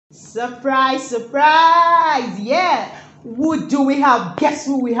Surprise, surprise! Yeah! Who do we have? Guess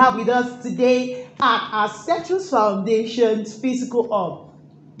who we have with us today at our Setros Foundation's physical hub?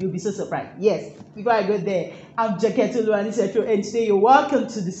 You'll be so surprised. Yes, before I go there, I'm Jaketulu and Setro, and today you're welcome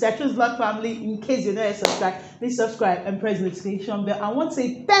to the Setros Vlog family. In case you're not yet subscribed, please subscribe and press the notification bell. I want to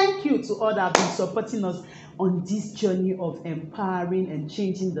say thank you to all that have been supporting us on this journey of empowering and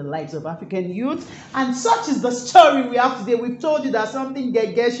changing the lives of African youth. And such is the story we have today. We've told you that something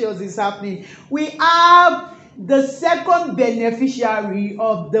gagacious is happening. We have the second beneficiary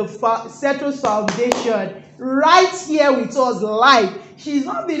of the Setros Foundation right here with us live. She's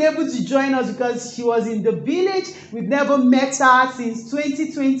not been able to join us because she was in the village. We've never met her since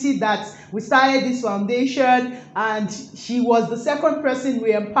 2020 that we started this foundation, and she was the second person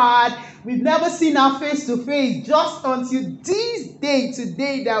we empowered. We've never seen her face to face just until this day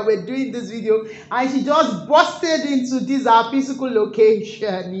today that we're doing this video, and she just busted into this our physical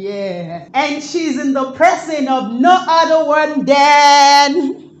location. Yeah, and she's in the person of no other one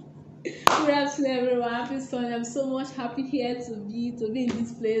than Good afternoon, everyone. Happy Sunday. I'm so much happy here to be in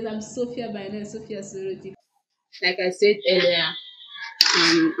this place. I'm Sophia by name, Sophia Soroti. Like I said earlier,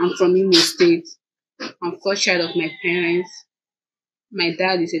 I'm from Imo State. I'm first child of my parents. My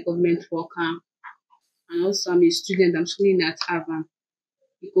dad is a government worker, and also I'm a student. I'm schooling at Avan,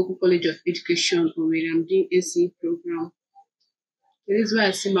 Ikoku College of Education, where I'm doing AC program. The reason why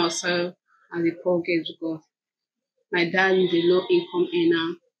I see myself as a poor girl is because my dad is a low income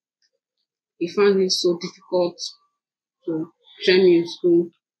earner. He found it so difficult to train me in school.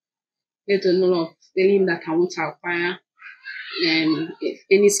 Let alone of telling that I want to acquire if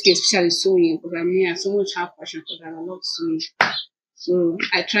any skill, especially sewing, because I have so much have passion for that. I love sewing. So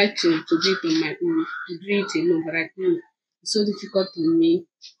I tried to do it on my own, to do it alone, but I couldn't. It's so difficult for me.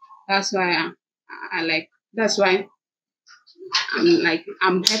 That's why I like, that's why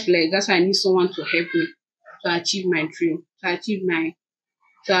I'm helpless. That's why I need someone to help me to achieve my dream, to achieve it.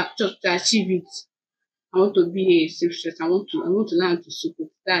 I want to be a seamstress. I want to learn to sew.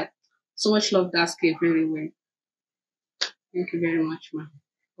 That so much love that skill very well. Thank you very much, ma.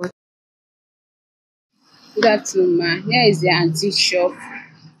 Good afternoon, ma. Here is the antique shop.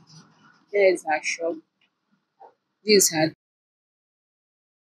 Here is her shop. This is her.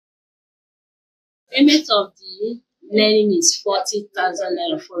 Payment of the learning is 40,000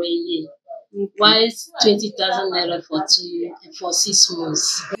 naira for a year, while 20,000 naira for 6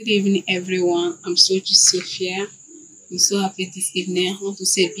 months. Good evening, everyone. I'm Soji Sophia. I'm so happy this evening. I want to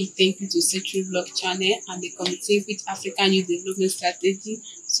say a big thank you to setrosvlog channel and the committee with African Youth Development Strategy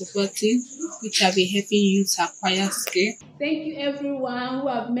supporting, which have been helping youth acquire skill. Thank you, everyone who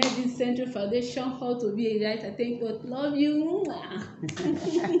have made this Central Foundation Hall to be a light. I thank God. Love you.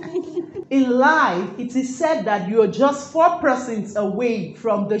 in life, it is said that you're just 4% away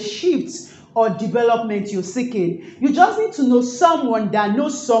from the shift or development you're seeking. You just need to know someone that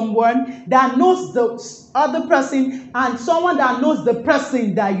knows the other person, and someone that knows the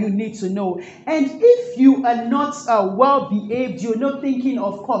person that you need to know. And if you are not well behaved, you're not thinking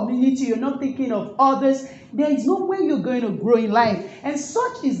of community, you're not thinking of others, there is no way you're going to grow in life. And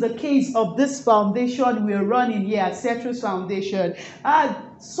such is the case of this foundation we're running here at Setros Foundation.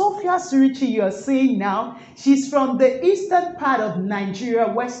 Sophia Surichi, you're seeing now, she's from the eastern part of Nigeria,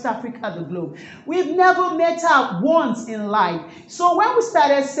 West Africa, the globe. We've never met her once in life. So when we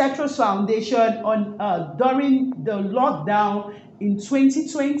started Setros Foundation during the lockdown in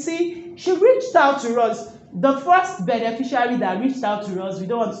 2020, she reached out to us. The first beneficiary that reached out to us, we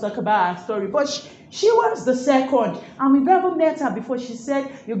don't want to talk about her story, but she was the second, and we've never met her before. She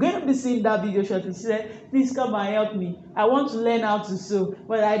said, you're going to be seeing that video shortly. She said, please come and help me. I want to learn how to sew,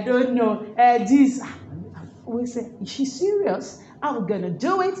 but I don't know. We said, is she serious? How are we going to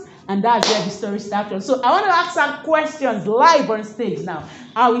do it? And that's where the story started. So I want to ask her questions live on stage now.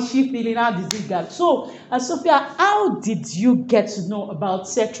 How is she feeling? How does it go? So, Sophia, how did you get to know about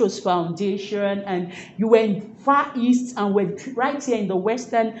Setros Foundation? And you went far east and went right here in the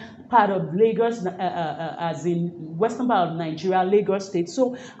western part of Lagos, as in western part of Nigeria, Lagos State.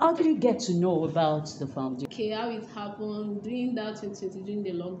 So, how did you get to know about the foundation? Okay, how it happened during that 2020, during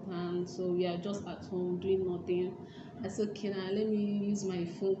the lockdown. So we are just at home doing nothing. I said, okay, now let me use my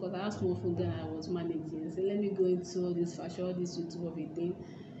phone because I have small phone then I was managing. So let me go into all this fashion, all this YouTube of a thing.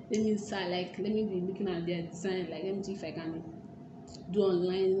 Let me start, like, let me be looking at their design, like, let me see if I can do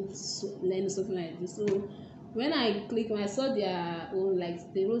online, learn something like this. So when I saw their own,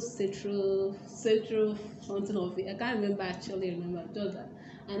 like, they wrote Cetro something of it. I can't remember, just that.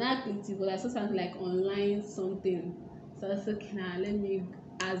 And I clicked it, but I saw something like online something. So I said, okay, now let me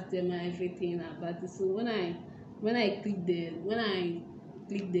ask them everything about it. So when I clicked when I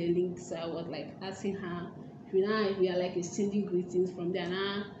click the link. So I was like asking her. We are like exchanging greetings from there. And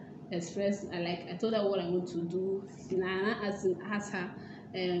I express I told her what I want to do. And I asked her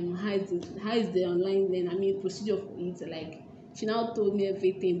how is the online then procedure for it. Like she now told me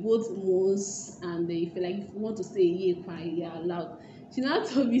everything, both months and if you want to stay a year, you are allowed. She now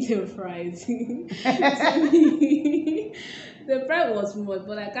told me the price. The price was much,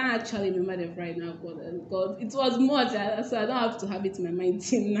 but I can't actually remember the price now because it was much, so I don't have to have it in my mind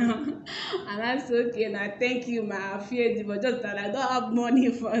till now. And I said, okay, now thank you, ma, I feared it, but just that I don't have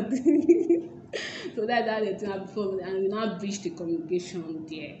money for it. So that's how the thing before, and we now breach the communication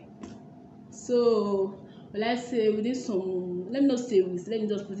there. So let's say within some, let me not say weeks, let me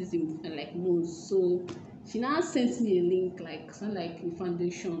just put it in like months. So she now sent me a link like something like a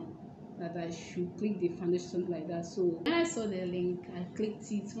foundation that I should click the foundation, something like that. So when I saw the link, I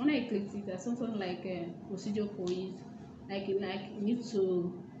clicked it. When I clicked it, I saw something like a procedure for it. Like you need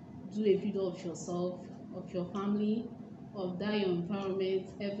to do a video of yourself, of your family, of that your environment,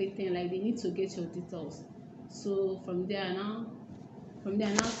 everything. Like they need to get your details. So from there, I now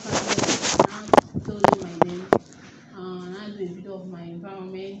started, now told them my name, and I do a video of my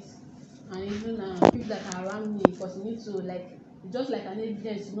environment, and even people that are around me, because you need to just like an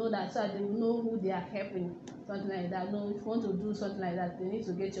evidence, you know that so that they will know who they are helping, something like that. No, if you want to do something like that, they need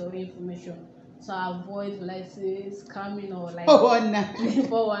to get your information. So I avoid say scamming or like Oh, no.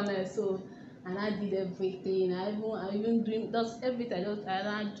 419. So and I did everything. I even doing just everything.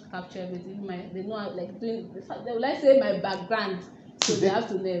 I capture everything. They know like doing. They will say my background. So they have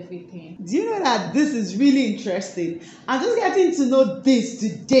to know everything. Do you know that this is really interesting? I'm just getting to know this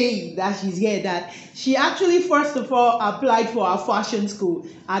today that she's here. That she actually first of all applied for our fashion school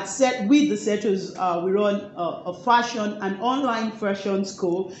at with the Setros. We run a fashion and online fashion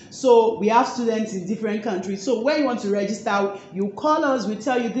school. So we have students in different countries. So when you want to register, you call us. We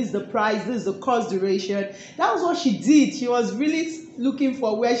tell you this is the price, this is the course duration. That was what she did. She was really looking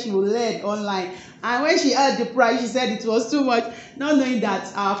for where she will learn online. And when she heard the price, she said it was too much, not knowing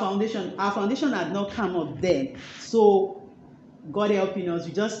that our foundation had not come up then. So God helping us,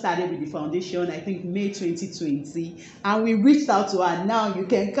 we just started with the foundation, I think May 2020, and we reached out to her. Now you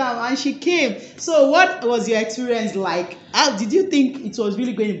can come, and she came. So what was your experience like? How did you think it was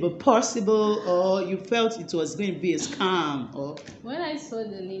really going to be possible, or you felt it was going to be a scam? Or when I saw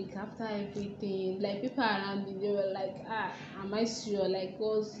the link after everything, like people around me, they were like, am I sure? Like,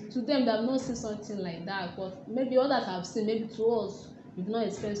 cause to them they have not seen something like that. But maybe others have seen, maybe to us we do not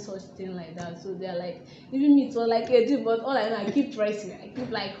expect such thing like that. So they're like, even me it was like a dream, but all I know, I keep pressing, I keep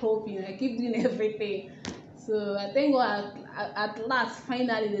like hoping, I keep doing everything. So I think at last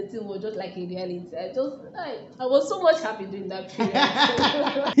finally the thing was just like a reality. I was so much happy during that period.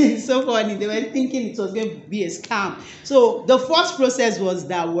 it's so funny. They were thinking it was going to be a scam. So the first process was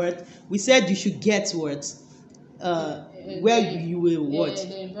that what we said you should get what where you will what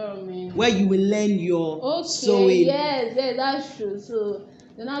the environment, where you will learn your sewing. Yes, that's true. So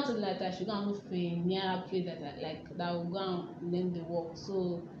then I told me that I should go and look for a nearer place that will go and learn the work.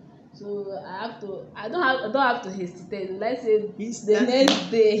 So I don't have to hesitate. Let's say the next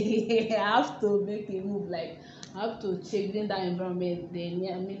day I have to make a move. Like I have to check within that environment.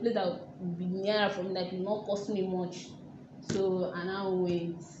 The place that will be nearer from me, that will not cost me much. So I now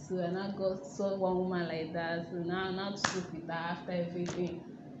went. So I now saw one woman like that. So now spoke with her after everything.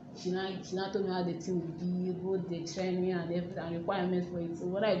 She now told me how the thing would be, both the training and everything and requirements for it. So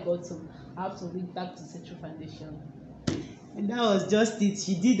when I got to, I have to read back to Central Foundation. And that was just it.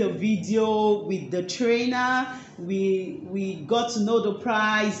 She did a video with the trainer. We got to know the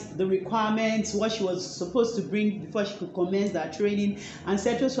price, the requirements, what she was supposed to bring before she could commence that training. And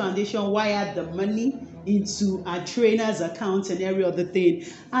Setrosvlog Foundation wired the money into our trainer's account and every other thing.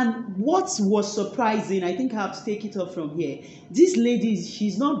 And what was surprising, I think I have to take it up from here. This lady,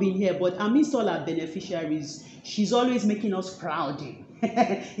 she's not been here, but amidst all our beneficiaries, she's always making us proud.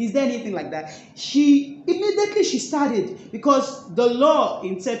 Is there anything like that? She immediately started, because the law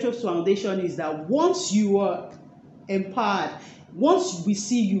in Setrosvlog Foundation is that once you are empowered, once we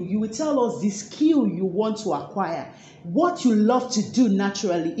see you, you will tell us the skill you want to acquire, what you love to do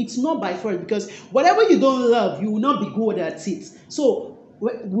naturally. It's not by force, because whatever you don't love, you will not be good at it. So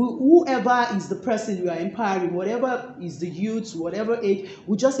whoever is the person you are empowering, whatever is the youth, whatever age,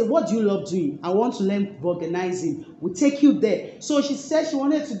 we just say, what do you love doing? I want to learn organizing. We'll take you there. So she said she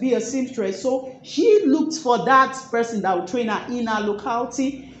wanted to be a seamstress. So she looked for that person that would train her in her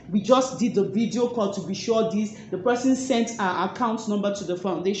locality. We just did the video call to be sure the person sent our account number to the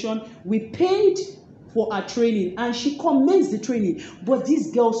foundation. We paid for her training, and she commenced the training. But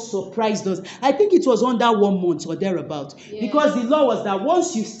this girl surprised us. I think it was under 1 month or thereabout, because the law was that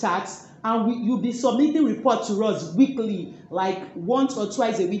once you start, and you'll be submitting report to us weekly, like once or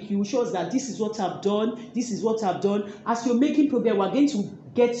twice a week. You show us that this is what I've done, this is what I've done. As you're making progress, we're going to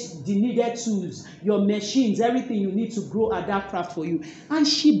get the needed tools, your machines, everything you need to grow at that craft for you. And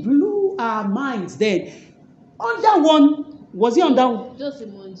she blew our minds then. Under one, was it under? Just a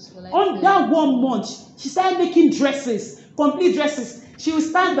month. Under 1 month, she started making dresses, complete dresses. She would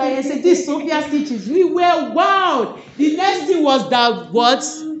stand by and say, "This Sophia stitches." We were wowed. The next thing was that what?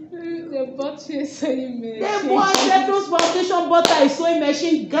 They bought you a sewing machine. They bought Setros Foundation, bought a sewing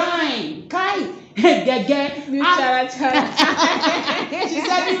machine. Kai. New chara-chara. She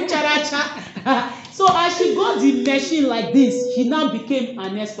said new chara-chara. So as she got the machine like this, she now became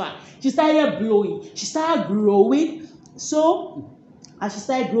an expert. She started blowing. She started growing. So as she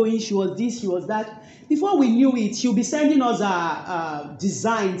started growing, she was this, she was that. Before we knew it, she'll be sending us our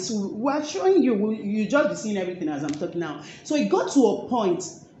designs. We're showing you, you just be seeing everything as I'm talking now. So it got to a point,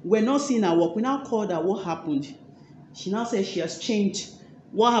 we're not seeing her work. We now called her, what happened? She now said she has changed.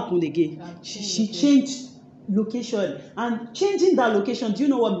 What happened again? She changed location. And changing that location, do you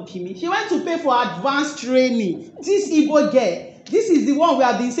know what she means? She went to pay for advanced training. This Igbo girl, this is the one we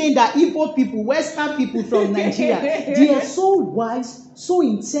have been saying that Igbo people, Western people from Nigeria, they are so wise, so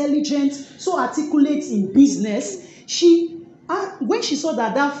intelligent, so articulate in business. When she saw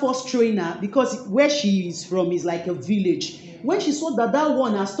that first trainer, because where she is from is like a village, when she saw that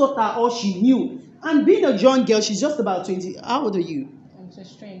one has taught her all she knew, and being a young girl, she's just about 20. How old are you? I'm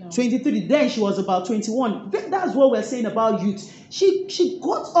just trained now. 23. Then she was about 21. That's what we're saying about youth. She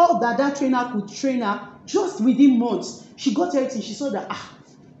got all that trainer could train her just within months. She got everything. She saw that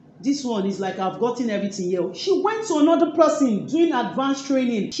this one is like, I've gotten everything here. She went to another person doing advanced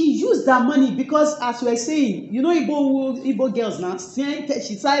training. She used that money because, as we're saying, you know, Igbo girls now,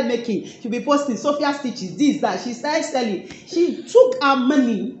 she started making, she'll be posting Sophia stitches, this, that. She started selling. She took her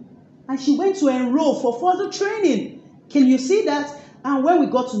money and she went to enroll for further training. Can you see that? And when we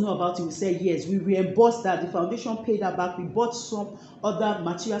got to know about it, we said yes, we reimbursed that. The foundation paid her back. We bought some other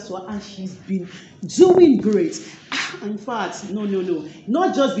materials for her, and she's been doing great. In fact, no.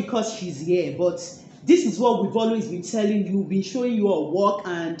 Not just because she's here, but this is what we've always been telling you, been showing you our work,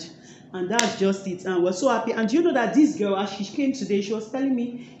 and that's just it. And we're so happy. And you know that this girl, as she came today, she was telling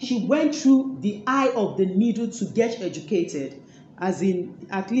me she went through the eye of the needle to get educated. As in,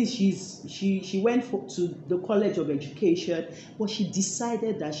 at least she went to the College of Education, but she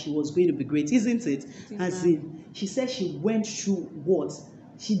decided that she was going to be great, isn't it? As in, she said she went through what?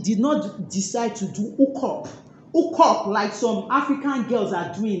 She did not decide to do hook up like some African girls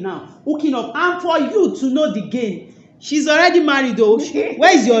are doing now, hooking up. And for you to know the game, she's already married though.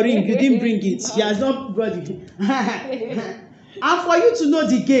 Where is your ring? You didn't bring it. She has not brought it. And for you to know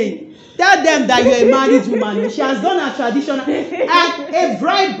the game, tell them that you're a married woman. She has done her traditional, and a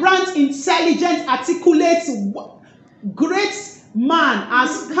vibrant, intelligent, articulate, great man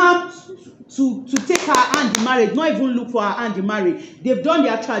has come to take her hand in marriage, not even look for her hand in marriage. They've done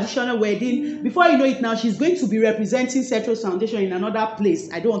their traditional wedding. Before you know it now, she's going to be representing Setros Foundation in another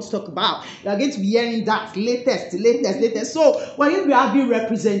place I don't want to talk about. You're going to be hearing that latest. So we're going to be having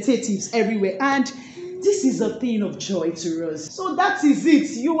representatives everywhere. And this is a thing of joy to us. So that is it.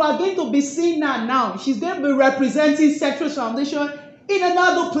 You are going to be seeing her now. She's going to be representing Setros Foundation in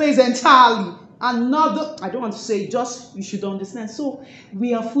another place entirely. Another, I don't want to say, just you should understand. So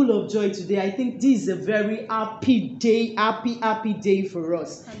we are full of joy today. I think this is a very happy day, happy day for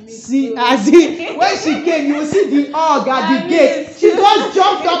us. See, as in, when she came, you will see the hug at the gate. She just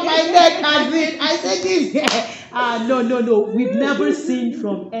jumped up my neck as in, I said this. No. We've never seen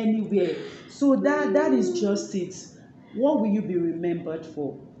from anywhere. So that is just it. What will you be remembered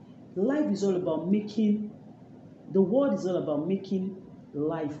for? Life is all about the world is all about making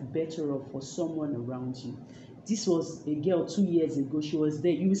life better off for someone around you. This was a girl 2 years ago. She was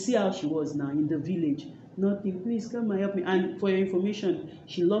there. You will see how she was now in the village. Nothing. Please come and help me. And for your information,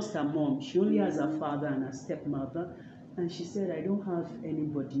 she lost her mom. She only has her father and her stepmother. And she said, I don't have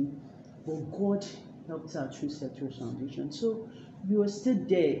anybody. But God helped her through Setros Foundation. So you are still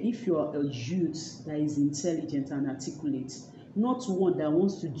there if you are a youth that is intelligent and articulate, not one that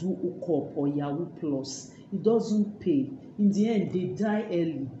wants to do hook up or Yahoo Plus. It doesn't pay. In the end, they die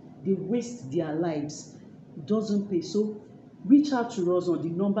early. They waste their lives. It doesn't pay. So reach out to us on the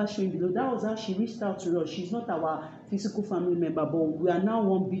number showing below. That was how she reached out to us. She's not our physical family member, but we are now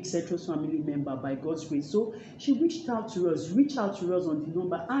one big Setros family member by God's grace. So she reached out to us. Reach out to us on the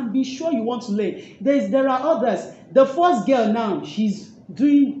number and be sure you want to learn. There are others. The first girl now, she's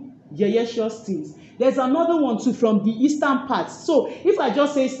doing yeyecious things. There's another one too from the eastern part. So if I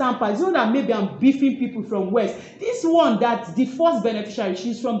just say eastern part, it's not that maybe I'm beefing people from west. This one, that the first beneficiary,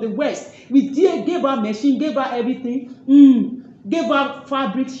 she's from the west. We gave her machine, gave her everything, gave her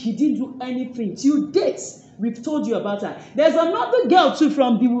fabric. She didn't do anything till date. We've told you about her. There's another girl too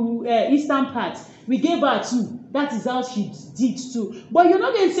from the eastern part. We gave her too. That is how she did too. But you're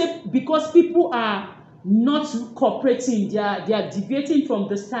not going to say because people are not cooperating, they are deviating from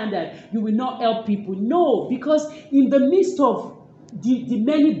the standard, you will not help people. No, because in the midst of the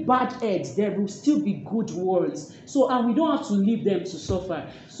many bad eggs, there will still be good ones. So, and we don't have to leave them to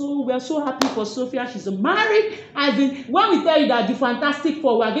suffer. So we are so happy for Sophia. She's married. As in, when we tell you that the Fantastic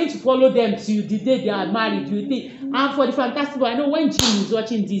Four, we are going to follow them till the day they are married, you think. And for the Fantastic Four, I know when Jim is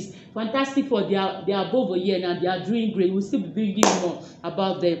watching this, Fantastic Four, they are above a year now, they are doing great. We'll still be bringing more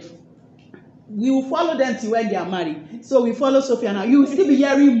about them. We will follow them till when they are married. So we follow Sophia now. You will still be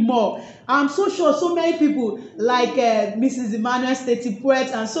hearing more. I'm so sure so many people like Mrs. Emmanuel Stati Poet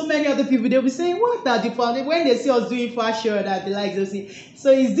and so many other people, they'll be saying, what are the fun? When they see us doing fashion, that they like to see.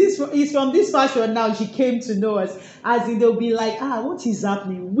 So it's from this fashion now she came to know us. As in, they'll be like, what is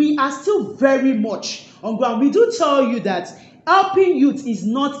happening? We are still very much on ground. We do tell you that helping youth is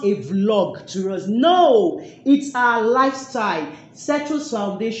not a vlog to us. No, it's our lifestyle. Setros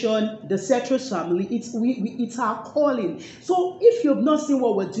Foundation, the Setros family, it's our calling. So if you've not seen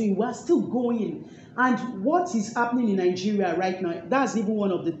what we're doing, we're still going. And what is happening in Nigeria right now, that's even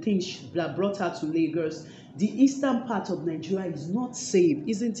one of the things that brought her to Lagos. The eastern part of Nigeria is not safe,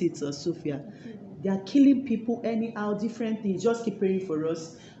 isn't it, Sophia? They are killing people anyhow, different things. Just keep praying for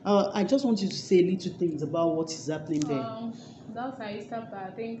us. I just want you to say little things about what is happening there. That's how eastern part.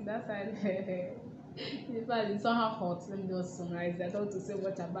 I think that's how in fact, it's somehow hot. Let me just summarize. I don't want to say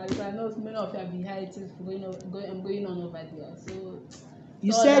what about it. I know many of you are behind it going on over there. So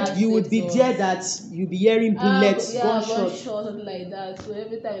you said you would be there, that you'll be hearing bullets, gunshots, something like that. So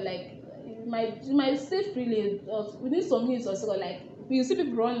every time, like, you might stay freely. Within some minutes or so, like, you see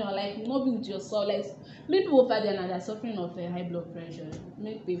people running, or like not be with yourself. Like, many people over there now, they're suffering of high blood pressure.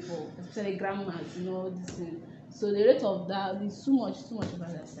 Many people, especially grandmas, this thing. So the rate of that is too much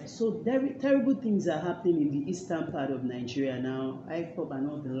about that side. So terrible things are happening in the eastern part of Nigeria now. IFOP and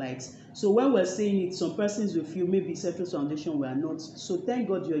all the likes. So when we're saying it, some persons will feel maybe Setros Foundation were not. So thank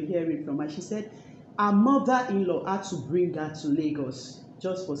God you're hearing from her. She said her mother-in-law had to bring her to Lagos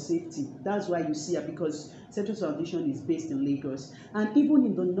just for safety. That's why you see her, because Setros Foundation is based in Lagos. And even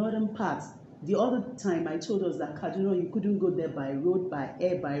in the northern part, the other time I told us that Kaduna, you couldn't go there by road, by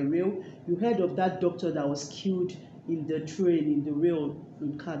air, by rail. You heard of that doctor that was killed in the train, in the rail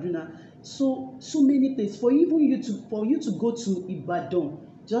in Kaduna. So many things. For you to go to Ibadan,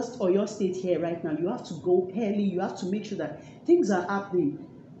 just Oyo State here right now, you have to go early. You have to make sure that things are happening.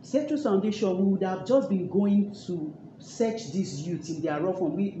 Setros Foundation would have just been going to search these youths in their rough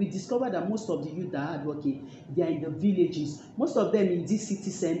home. We discovered that most of the youth that are hardworking, they are in the villages. Most of them in this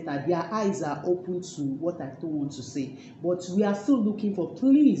city center, their eyes are open to what I don't want to say. But we are still looking for,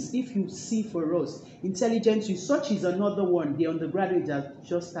 please, if you see for us, intelligent youth, such is another one. The undergraduates are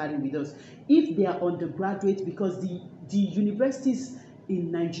just starting with us. If they are undergraduate, because the universities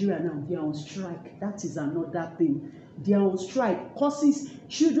in Nigeria now, they are on strike. That is another thing. They are on strike. Courses,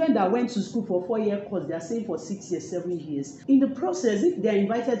 children that went to school for 4-year course, they are staying for 6 years, 7 years. In the process, if they are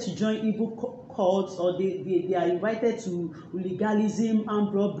invited to join evil cults, or they are invited to legalism,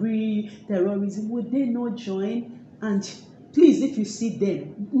 armed robbery, terrorism, would they not join? And please, if you see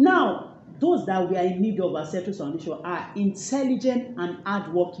them now, those that we are in need of as Setros Foundation are intelligent and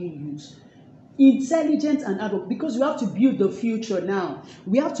hardworking youths. Intelligent and hardworking, because we have to build the future now.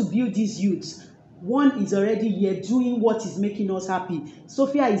 We have to build these youths. One is already here doing what is making us happy.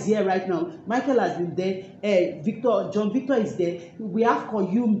 Sophia is here right now. Michael has been there. John Victor is there. We have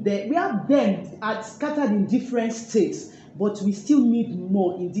Koyum there. We have them scattered in different states. But we still need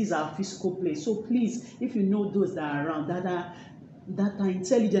more in this our physical place. So please, if you know those that are around, that are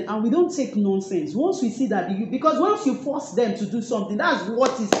intelligent, and we don't take nonsense. Once we see that, because once you force them to do something, that's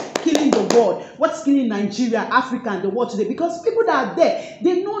what is killing the world, what's killing Nigeria, Africa, and the world today. Because people that are there,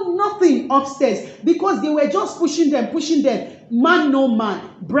 they know nothing upstairs, because they were just pushing them. Man, no man,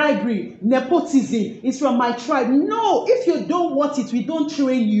 bribery, nepotism is from my tribe. No, if you don't want it, we don't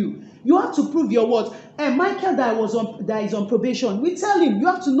train you. You have to prove your worth. And Michael that is on probation, we tell him, you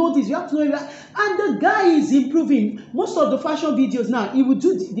have to know this, you have to know that. And the guy is improving. Most of the fashion videos now, he will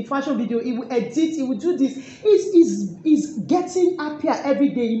do the fashion video, he will edit, he will do this. He's getting happier every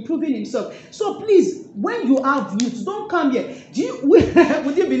day, improving himself. So please, when you have youth, don't come here.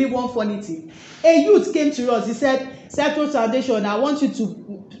 Would you believe one funny thing? A youth came to us, he said, Setros Foundation, I want you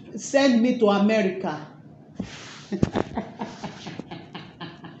to send me to America.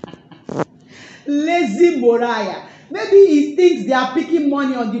 Lazy Moriah. Maybe he thinks they are picking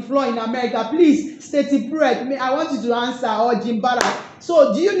money on the floor in America. Please, Stati Pret, I want you to answer, or Jimbara.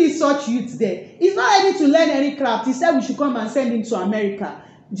 So, do you need such youth there? He's not ready to learn any craft. He said we should come and send him to America.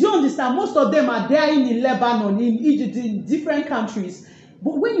 Do you understand? Most of them are there in Lebanon, in Egypt, in different countries.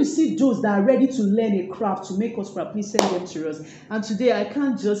 But when you see those that are ready to learn a craft to make us proud, please send them to us. And today I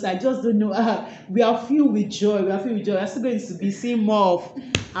just don't know. We are filled with joy. We are filled with joy. We're still going to be seeing more of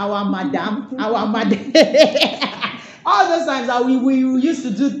our madam. All those times that we used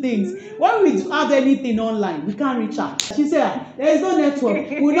to do things. When we have anything online, we can't reach her. She said, there is no network.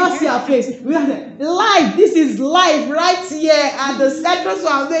 We will not see her face. We are live. This is live right here at the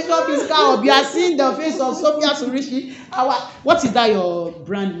Setrosvlog Foundation Physical Hub. You are seeing the face of Sophia Surishi. What is that your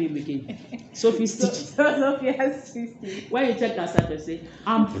brand name again? Sophie Stitch. Sophia Stitch. When you check her status, say,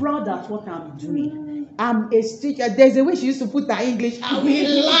 I'm proud of what I'm doing. I'm a stitcher. There's a way she used to put her English. I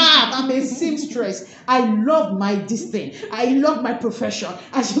will laugh. I'm a seamstress. I love my distance. I love my profession.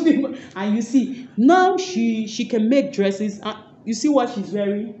 And you see, now she can make dresses. You see what she's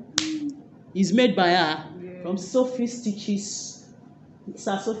wearing? It's made by her from Sophie Stitches. It's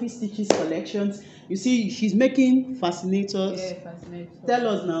her Sophie Stitches collections. You see, she's making fascinators. Yeah, fascinators. Tell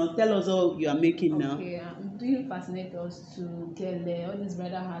us all you are making now. Okay, I'm doing fascinators to get there. All these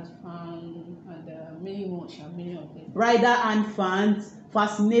bridal hand fans and many more, many of them. Bridal hand fans,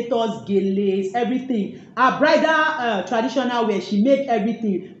 fascinators, geles, everything. Our bridal traditional wear, she made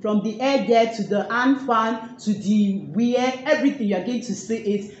everything from the hair gear to the hand fan to the wear, everything. You are going to see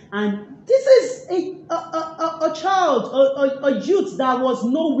it. And this is a child, a youth that was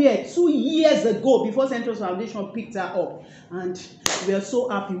nowhere 2 years ago before Central Foundation picked her up. And we are so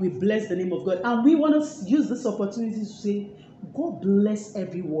happy. We bless the name of God. And we want to use this opportunity to say, God bless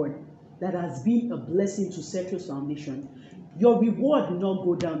everyone that has been a blessing to Central Foundation. Your reward will not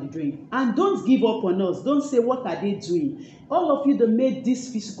go down the drain. And don't give up on us. Don't say, what are they doing? All of you that made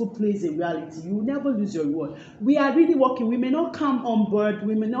this physical place a reality, you will never lose your reward. We are really working. We may not come on board.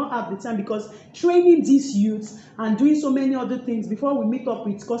 We may not have the time because training these youths and doing so many other things before we meet up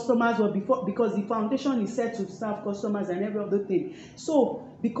with customers or because the foundation is set to serve customers and every other thing. So,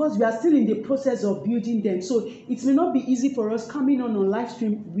 because we are still in the process of building them, so it may not be easy for us coming on live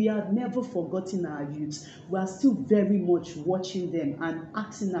stream. We have never forgotten our youths. We are still very much watching them and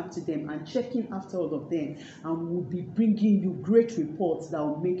asking after them and checking after all of them, and we will be bringing you great reports that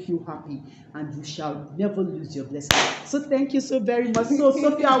will make you happy, and you shall never lose your blessing. So thank you so very much. So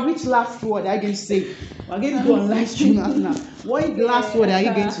Sophia, which last word are you going to say? We're going to go on live stream now. What last word are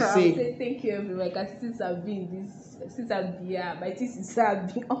you going to say? Thank you everyone, because since I've been here, my teeth is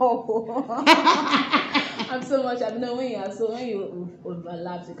been awful. I'm so much. I know when you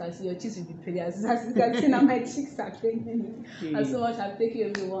overlap, you can see your cheeks will be pretty. As you can see now, my cheeks are painting. I'm so much happy. Thank you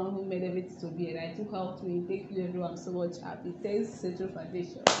everyone who made everything to be, and I took out me. Thank you everyone. I'm so much happy. Thanks Central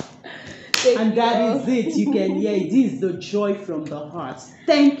Foundation. And that is it. You can hear it. This is the joy from the heart.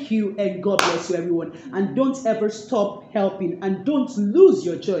 Thank you, and God bless you, everyone. And don't ever stop helping, and don't lose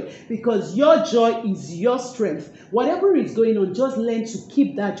your joy, because your joy is your strength. Whatever is going on, just learn to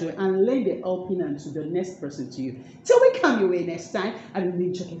keep that joy and learn the helping hand to the next person to you. Till we come your way next time, I will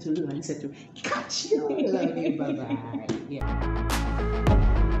be checking to you and say to catch you. Love you. Bye bye. Yeah.